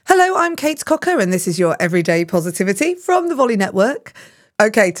Hello, I'm Kate Cocker, and this is your Everyday Positivity from the Volley Network.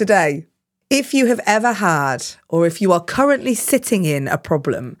 Okay, today, if you have ever had, or if you are currently sitting in a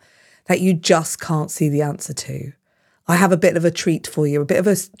problem that you just can't see the answer to, I have a bit of a treat for you, a bit of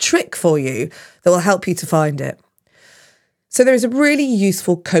a trick for you that will help you to find it. So there is a really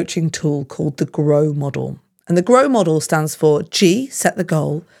useful coaching tool called the GROW model. And the GROW model stands for G, set the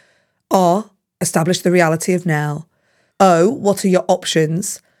goal, R, establish the reality of now, O, what are your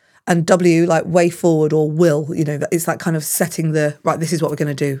options, and W, like way forward or will, it's that kind of setting the, right, this is what we're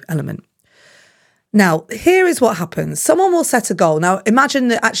going to do element. Now, here is what happens. Someone will set a goal. Now, imagine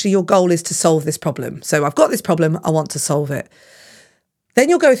that actually your goal is to solve this problem. So I've got this problem, I want to solve it. Then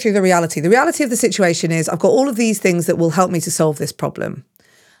you'll go through the reality. The reality of the situation is I've got all of these things that will help me to solve this problem.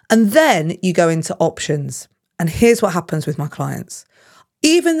 And then you go into options. And here's what happens with my clients.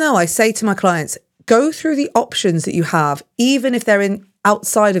 Even though I say to my clients, go through the options that you have, even if they're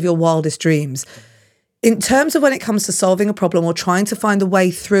outside of your wildest dreams, in terms of when it comes to solving a problem or trying to find a way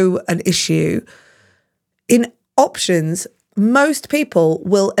through an issue, in options, most people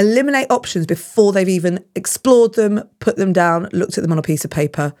will eliminate options before they've even explored them, put them down, looked at them on a piece of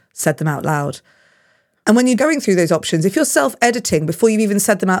paper, said them out loud. And when you're going through those options, if you're self-editing before you've even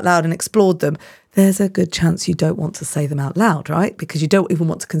said them out loud and explored them, there's a good chance you don't want to say them out loud, right? Because you don't even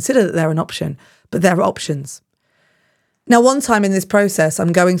want to consider that they're an option, but they're options. Now, one time in this process,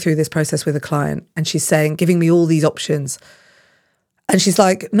 I'm going through this process with a client and she's giving me all these options. And she's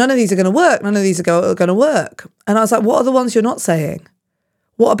like, none of these are going to work. None of these are going to work. And I was like, what are the ones you're not saying?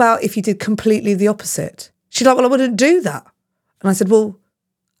 What about if you did completely the opposite? She's like, well, I wouldn't do that. And I said, well,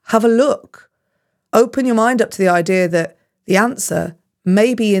 have a look. Open your mind up to the idea that the answer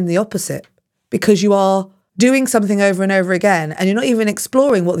may be in the opposite because you are doing something over and over again and you're not even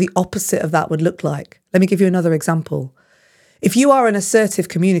exploring what the opposite of that would look like. Let me give you another example. If you are an assertive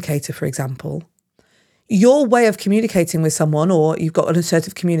communicator, for example, your way of communicating with someone, or you've got an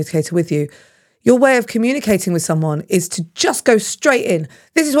assertive communicator with you, your way of communicating with someone is to just go straight in.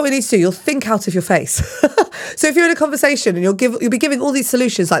 This is what we need to do. You'll think out of your face. So if you're in a conversation and you'll be giving all these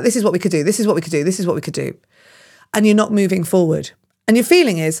solutions, like this is what we could do, this is what we could do, this is what we could do, and you're not moving forward. And your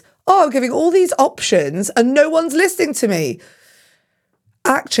feeling is, oh, I'm giving all these options and no one's listening to me.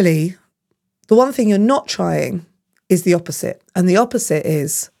 Actually, the one thing you're not trying is the opposite. And the opposite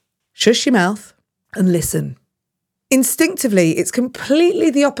is shush your mouth and listen. Instinctively, it's completely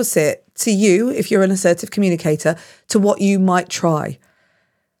the opposite to you, if you're an assertive communicator, to what you might try.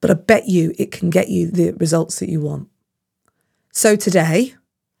 But I bet you it can get you the results that you want. So today,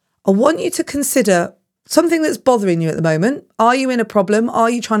 I want you to consider something that's bothering you at the moment. Are you in a problem? Are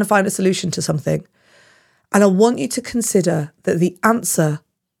you trying to find a solution to something? And I want you to consider that the answer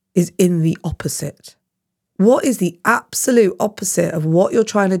is in the opposite. What is the absolute opposite of what you're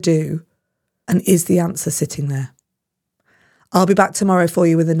trying to do? And is the answer sitting there? I'll be back tomorrow for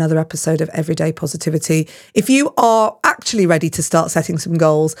you with another episode of Everyday Positivity. If you are actually ready to start setting some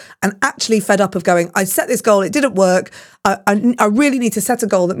goals and actually fed up of going, I set this goal, it didn't work, I really need to set a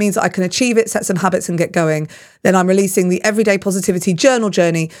goal that means that I can achieve it, set some habits and get going, then I'm releasing the Everyday Positivity Journal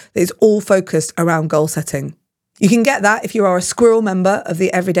Journey that is all focused around goal setting. You can get that if you are a Squirrel member of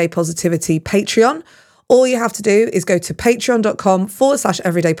the Everyday Positivity Patreon. All you have to do is go to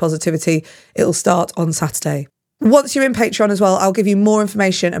patreon.com/everyday positivity. It'll start on Saturday. Once you're in Patreon as well, I'll give you more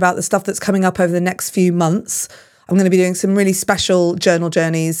information about the stuff that's coming up over the next few months. I'm going to be doing some really special journal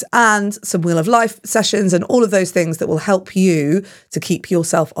journeys and some Wheel of Life sessions and all of those things that will help you to keep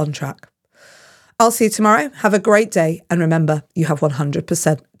yourself on track. I'll see you tomorrow. Have a great day. And remember, you have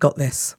 100% got this.